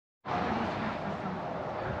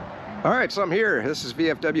All right, so I'm here. This is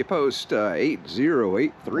VFW post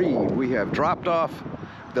 8083. We have dropped off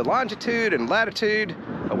the longitude and latitude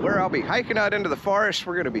of where I'll be hiking out into the forest.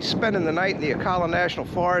 We're going to be spending the night in the Ocala National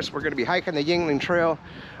Forest. We're going to be hiking the Yearling Trail.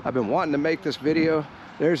 I've been wanting to make this video.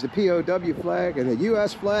 There's the POW flag and the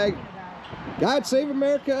US flag. God save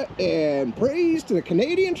America and praise to the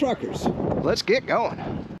Canadian truckers. Let's get going.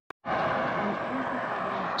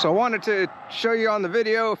 So I wanted to show you on the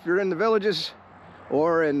video if you're in the villages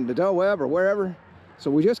or in the Del Webb or wherever. So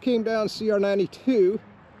we just came down CR 92,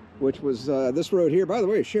 which was this road here. By the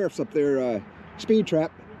way, sheriff's up there, speed trap.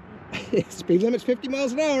 Speed limit's 50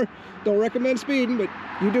 miles an hour. Don't recommend speeding, but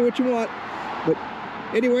you do what you want. But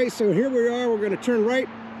anyway, so here we are. We're gonna turn right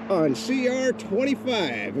on CR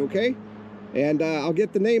 25, okay? And I'll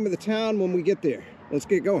get the name of the town when we get there. Let's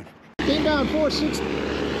get going. Came down 460,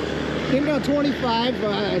 came down 25.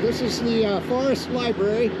 This is the Forest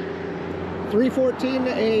Library.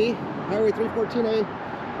 314A, Highway 314A.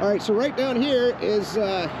 All right, so right down here is,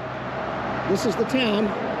 this is the town.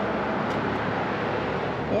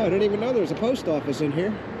 Oh, I didn't even know there was a post office in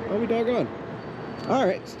here. Oh, we doggone. All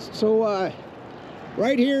right, so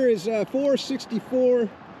right here is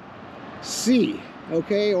 464C,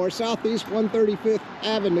 okay, or Southeast 135th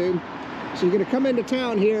Avenue. So you're gonna come into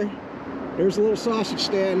town here. There's a little sausage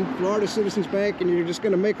stand, Florida Citizens Bank, and you're just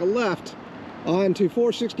gonna make a left onto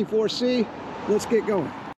 464C. Let's get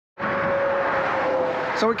going.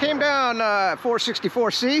 So we came down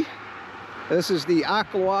 464C. This is the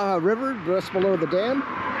Ocala River just below the dam.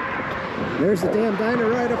 There's the dam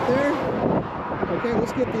diner right up there. Okay,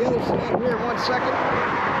 let's get the other side here in 1 second.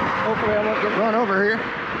 Hopefully I won't get run over here.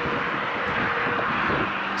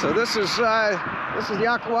 So this is the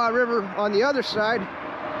Ocala River on the other side.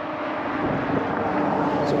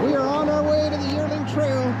 So we are on our way to the Yearling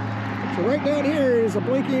Trail. So right down here is a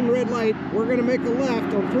blinking red light. We're gonna make a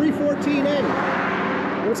left on 314A.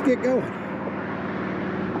 Let's get going.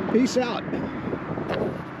 Peace out.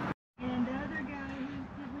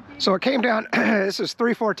 So it came down, this is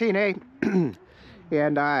 314A.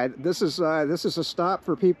 And this is a stop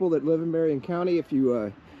for people that live in Marion County. If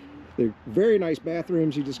you, they're very nice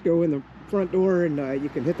bathrooms. You just go in the front door and you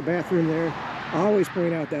can hit the bathroom there. I always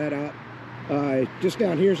point out that out. Just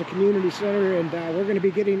down here is a community center, and we're going to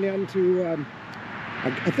be getting down to,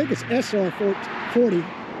 I think it's SR 40.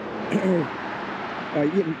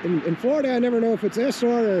 In Florida, I never know if it's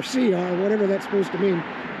SR or CR, whatever that's supposed to mean.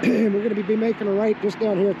 We're going to be making a right just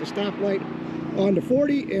down here at the stoplight onto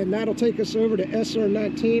 40, and that'll take us over to SR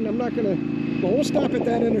 19. I'm not going to, well, we'll stop at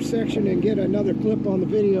that intersection and get another clip on the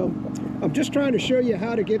video. I'm just trying to show you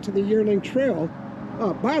how to get to the Yearling Trail.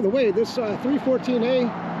 By the way, this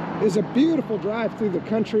 314A is a beautiful drive through the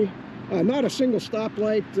country. Not a single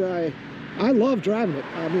stoplight. I love driving it.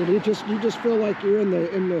 I mean, you just feel like you're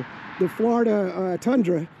in the Florida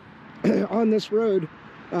tundra on this road.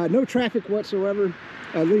 No traffic whatsoever.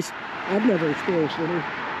 At least I've never experienced any.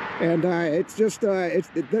 And it's just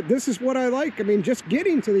this is what I like. I mean, just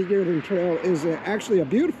getting to the Yearling Trail is actually a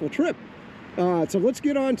beautiful trip. So let's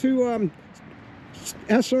get on to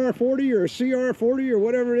SR 40 or CR 40 or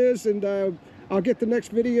whatever it is, and I'll get the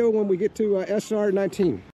next video when we get to SR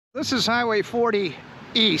 19. This is Highway 40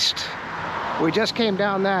 East. We just came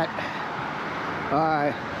down that.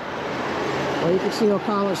 Well, you can see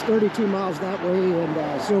Ocala's 32 miles that way,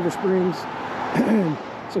 and Silver Springs.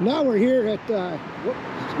 So now we're here at,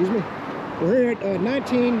 excuse me, we're here at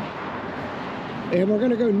 19, and we're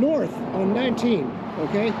going to go north on 19,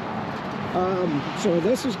 okay? So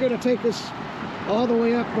this is going to take us all the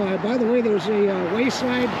way up. By the way, there's a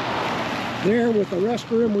wayside there with the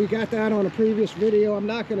restroom. We got that on a previous video. I'm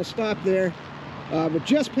not going to stop there, but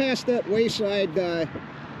just past that wayside, I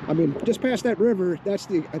mean just past that river, that's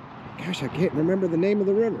the gosh, I can't remember the name of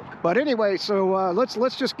the river. But anyway, so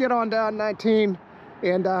let's just get on down 19,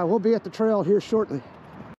 and we'll be at the trail here shortly.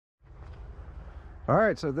 All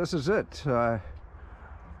right, so this is it. We're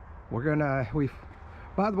gonna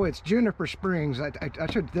by the way, it's Juniper Springs. I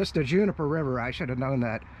should, this is the Juniper River. I should have known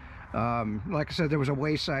that. Like I said, there was a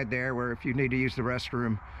wayside there where if you need to use the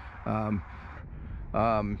restroom.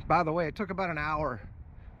 By the way, it took about an hour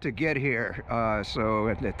to get here. So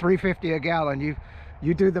at $3.50 a gallon,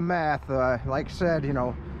 you do the math. Like I said, you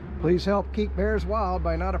know, please help keep bears wild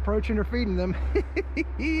by not approaching or feeding them.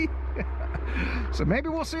 So maybe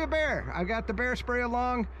we'll see a bear. I got the bear spray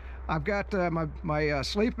along. I've got my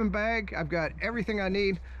sleeping bag. I've got everything I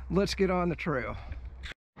need. Let's get on the trail.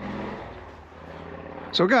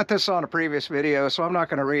 So I got this on a previous video, so I'm not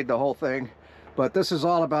going to read the whole thing, but this is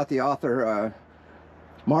all about the author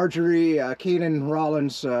Marjorie Keenan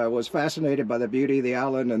Rollins was fascinated by the beauty of the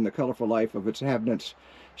island and the colorful life of its inhabitants.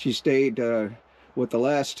 She stayed with the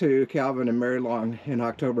last two, Calvin and Mary Long, in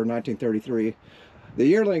October 1933. The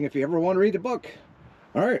Yearling, if you ever want to read the book.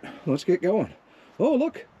 All right, let's get going. Oh,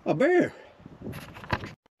 look, a bear.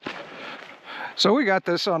 So we got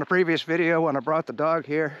this on a previous video when I brought the dog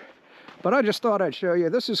here, but I just thought I'd show you.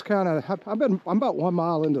 This is kind of, I'm about 1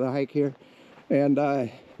 mile into the hike here, and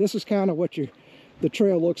this is kind of what the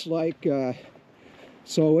trail looks like.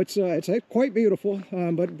 So it's quite beautiful,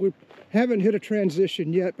 but we haven't hit a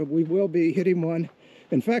transition yet, but we will be hitting one.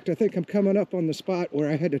 In fact, I think I'm coming up on the spot where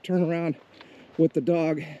I had to turn around with the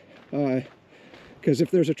dog, because if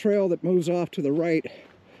there's a trail that moves off to the right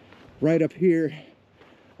up here,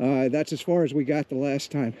 that's as far as we got the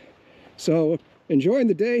last time. So enjoying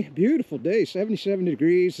the day, beautiful day, 77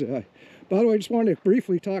 degrees. By the way, I just wanted to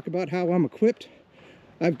briefly talk about how I'm equipped.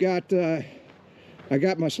 I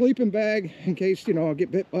got my sleeping bag in case, you know, I'll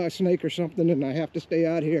get bit by a snake or something and I have to stay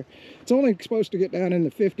out here. It's only supposed to get down in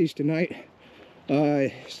the 50s tonight.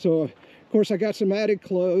 So of course I got some added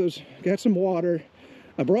clothes, got some water.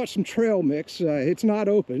 I brought some trail mix. It's not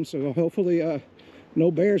open, so hopefully no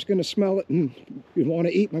bear's gonna smell it and want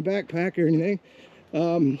to eat my backpack or anything.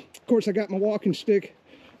 Of course I got my walking stick.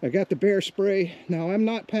 I got the bear spray. Now I'm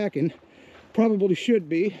not packing, probably should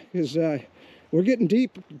be, because we're getting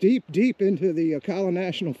deep into the Ocala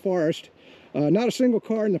National Forest. Not a single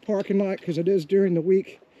car in the parking lot because it is during the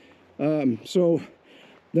week. So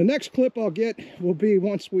the next clip I'll get will be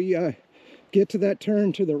once we get to that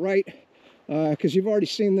turn to the right, because you've already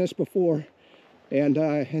seen this before. And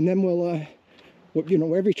then we'll, you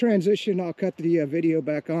know, every transition I'll cut the video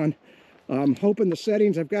back on. I'm hoping the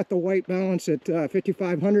settings, I've got the white balance at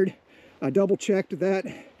 5500. I double checked that.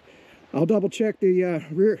 I'll double check the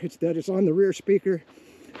rear, that it's on the rear speaker.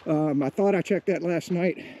 I thought I checked that last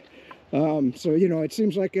night. So, you know, it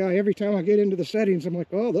seems like every time I get into the settings, I'm like,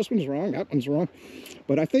 oh, this one's wrong, that one's wrong.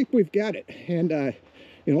 But I think we've got it. And,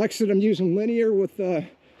 you know, like I said, I'm using linear with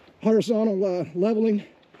horizontal leveling.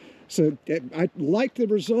 So I like the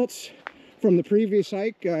results from the previous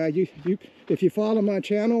hike. If you follow my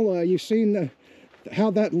channel, you've seen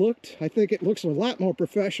how that looked. I think it looks a lot more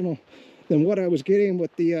professional than what I was getting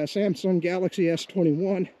with the Samsung Galaxy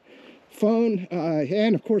S21 phone,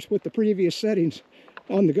 and of course with the previous settings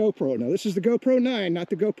on the GoPro. Now this is the GoPro 9, not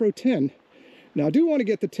the GoPro 10. Now I do want to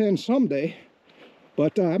get the 10 someday,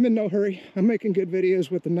 but I'm in no hurry. I'm making good videos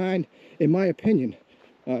with the 9, in my opinion.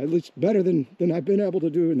 At least better than I've been able to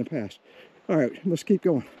do in the past. All right, let's keep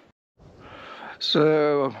going.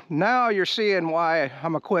 So now you're seeing why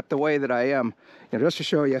I'm equipped the way that I am. You know, just to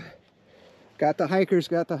show you. Got the hikers,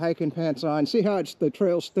 got the hiking pants on. See how the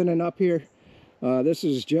trail's thinning up here? This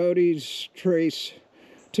is Jody's trace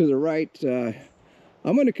to the right.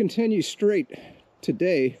 I'm going to continue straight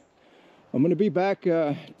today. I'm going to be back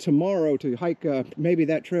tomorrow to hike maybe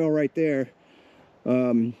that trail right there.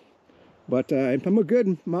 But I'm a good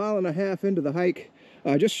 1.5 miles into the hike.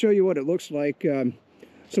 Just show you what it looks like.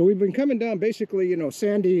 So we've been coming down basically, you know,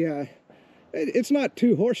 sandy. It's not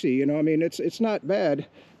too horsey, you know, I mean, it's not bad,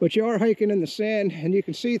 but you are hiking in the sand and you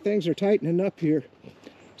can see things are tightening up here.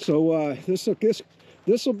 So this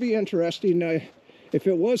will be interesting. If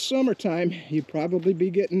it was summertime, you'd probably be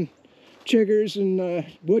getting chiggers and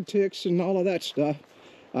wood ticks and all of that stuff.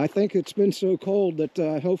 I think it's been so cold that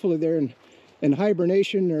hopefully they're in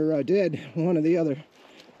hibernation or dead, one or the other.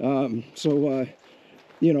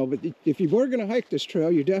 You know, but if you were going to hike this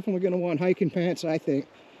trail, you're definitely going to want hiking pants, I think.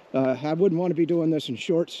 I wouldn't want to be doing this in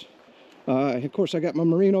shorts. Of course, I got my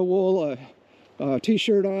merino wool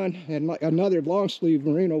t-shirt on and another long sleeve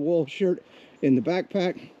merino wool shirt in the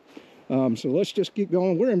backpack. So let's just keep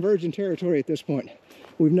going. We're in virgin territory at this point.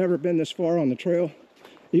 We've never been this far on the trail.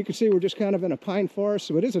 You can see we're just kind of in a pine forest,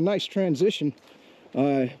 so it is a nice transition,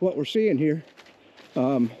 what we're seeing here.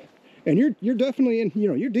 And you're definitely in, you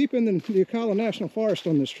know, you're deep in the Ocala National Forest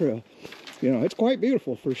on this trail. You know, it's quite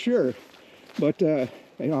beautiful for sure. But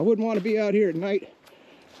you know, I wouldn't want to be out here at night.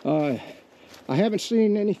 I haven't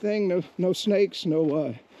seen anything, no snakes,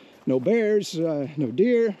 no bears, no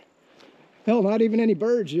deer. Hell, not even any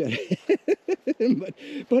birds yet.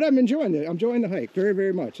 but I'm enjoying it. I'm enjoying the hike very,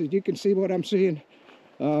 very much. As you can see what I'm seeing.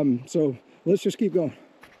 So let's just keep going.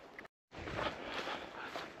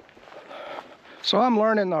 So I'm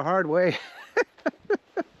learning the hard way.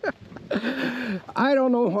 I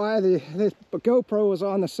don't know why the GoPro is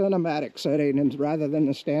on the cinematic setting and rather than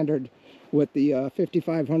the standard with the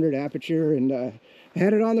 5500 aperture, and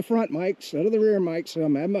had it on the front mic instead of the rear mic, so I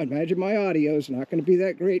imagine my audio is not going to be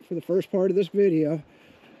that great for the first part of this video.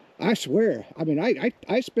 I swear, I mean,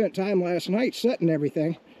 I spent time last night setting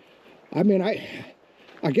everything. I mean,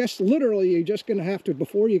 I guess literally you're just gonna have to,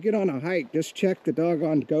 before you get on a hike, just check the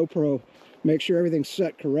doggone GoPro, make sure everything's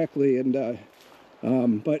set correctly. And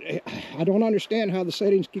but I don't understand how the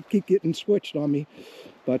settings keep getting switched on me,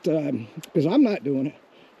 but because I'm not doing it.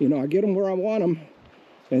 You know, I get them where I want them,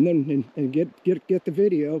 and then get the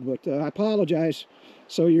video. But I apologize.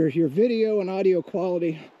 So your video and audio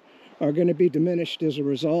quality are going to be diminished as a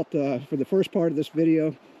result for the first part of this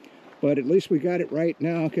video. But at least we got it right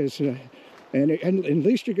now, because and at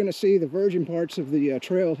least you're going to see the virgin parts of the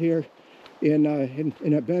trail here in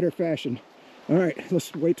a better fashion. All right,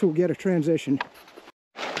 let's wait till we get a transition.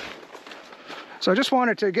 So I just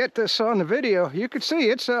wanted to get this on the video. You can see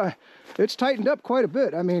it's tightened up quite a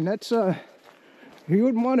bit. I mean, that's you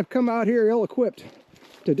wouldn't want to come out here ill-equipped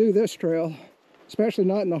to do this trail, especially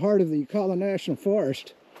not in the heart of the Ocala National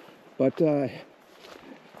Forest. But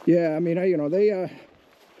yeah, I mean, you know,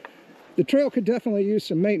 the trail could definitely use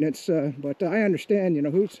some maintenance. But I understand, you know,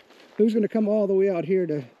 who's going to come all the way out here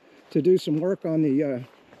to do some work on the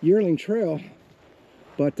Yearling Trail.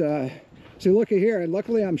 But see, looky here, and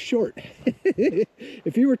luckily I'm short.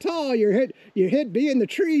 If you were tall, your head be in the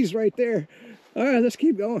trees right there. All right, let's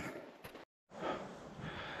keep going.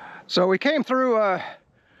 So we came through,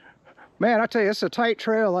 man, I tell you, it's a tight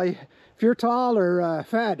trail. If you're tall or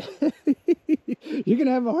fat, you're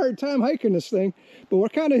gonna have a hard time hiking this thing. But we're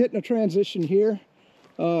kind of hitting a transition here.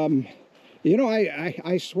 You know,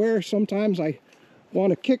 I swear sometimes I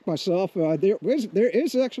want to kick myself. There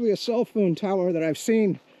is actually a cell phone tower that I've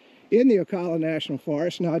seen in the Ocala National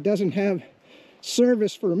Forest. Now, it doesn't have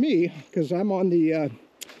service for me because I'm on the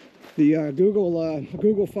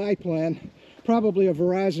Google Fi plan, probably a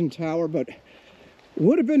Verizon tower, but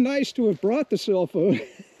would have been nice to have brought the cell phone.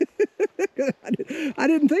 I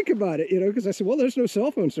didn't think about it, you know, because I said, well, there's no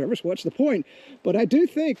cell phone service. What's the point? But I do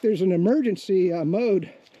think there's an emergency mode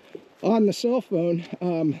on the cell phone.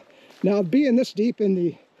 Now, being this deep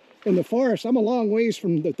in the forest, I'm a long ways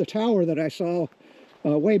from the tower that I saw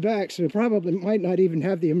way back, so it probably might not even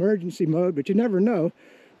have the emergency mode, but you never know.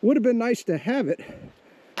 Would have been nice to have it.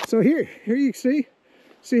 So here you see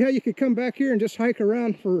how you could come back here and just hike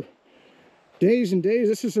around for days and days.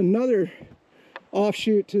 This is another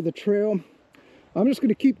offshoot to the trail. I'm just going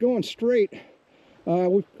to keep going straight.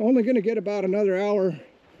 We're only going to get about another hour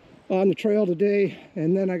on the trail today,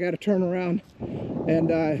 and then I got to turn around. And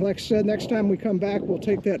like I said, next time we come back, we'll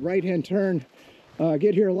take that right-hand turn,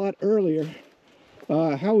 get here a lot earlier.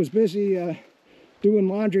 I was busy doing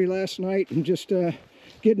laundry last night and just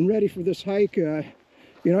getting ready for this hike. You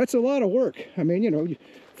know, it's a lot of work. I mean, you know,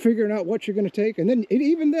 figuring out what you're going to take, and then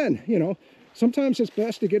even then, you know, sometimes it's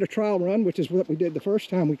best to get a trial run, which is what we did the first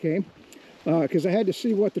time we came, because I had to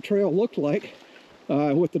see what the trail looked like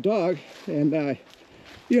with the dog. And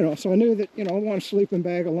you know, so I knew that, you know, I want a sleeping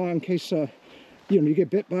bag along in case you know, you get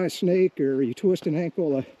bit by a snake or you twist an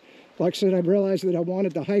ankle. Like I said, I realized that I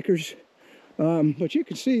wanted the hikers. But you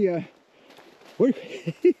can see we're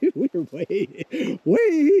way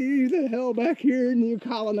the hell back here in the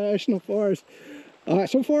Ocala National Forest.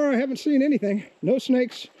 So far I haven't seen anything. No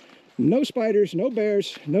snakes, no spiders, no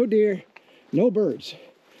bears, no deer, no birds.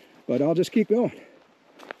 But I'll just keep going.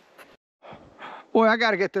 Boy, I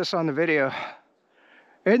got to get this on the video.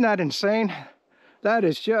 Isn't that insane? That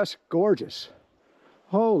is just gorgeous.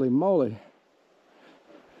 Holy moly.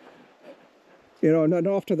 You know, and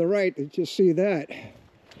off to the right, you just see that.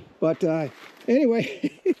 But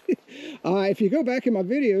anyway, if you go back in my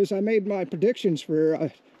videos, I made my predictions for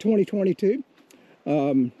 2022.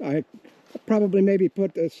 I probably maybe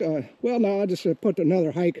put this, well, no, I'll just put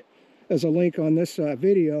another hike as a link on this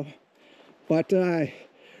video. But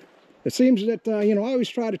it seems that, you know, I always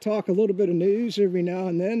try to talk a little bit of news every now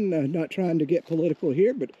and then, not trying to get political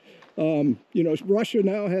here, but, you know, Russia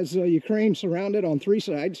now has Ukraine surrounded on 3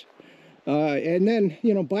 sides. And then,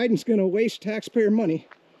 you know, Biden's going to waste taxpayer money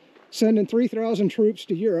sending 3,000 troops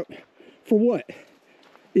to Europe for what?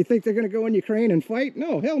 You think they're going to go in Ukraine and fight?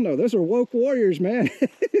 No, hell no. Those are woke warriors, man.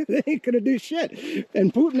 They ain't going to do shit.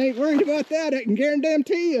 And Putin ain't worried about that. I can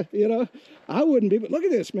guarantee you, you know. I wouldn't be, but look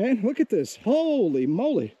at this, man. Look at this. Holy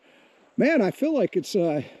moly. Man, I feel like it's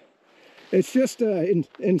just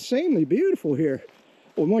insanely beautiful here.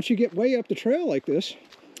 Well, once you get way up the trail like this,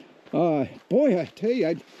 boy, I tell you,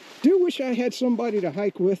 I do wish I had somebody to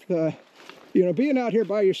hike with. You know, being out here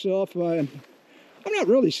by yourself, I'm not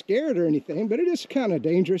really scared or anything, but it is kind of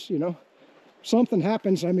dangerous, you know. Something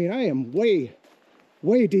happens, I mean, I am way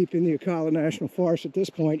deep in the Ocala National Forest at this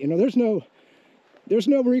point. You know, there's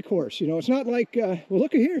no recourse, you know. It's not like, well,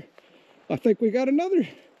 look at here. I think we got another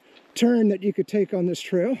turn that you could take on this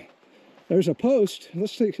trail. There's a post.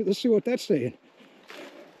 Let's see what that's saying.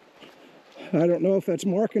 I don't know if that's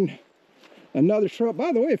marking another trail.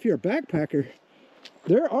 By the way, if you're a backpacker,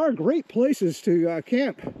 there are great places to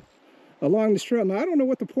camp along this trail. Now, I don't know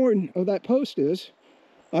what the point of that post is.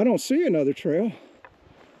 I don't see another trail.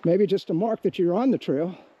 Maybe just a mark that you're on the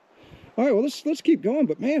trail. All right, well, let's keep going.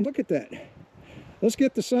 But man, look at that. Let's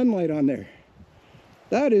get the sunlight on there.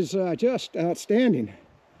 That is just outstanding.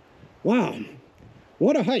 Wow,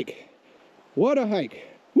 what a hike. What a hike.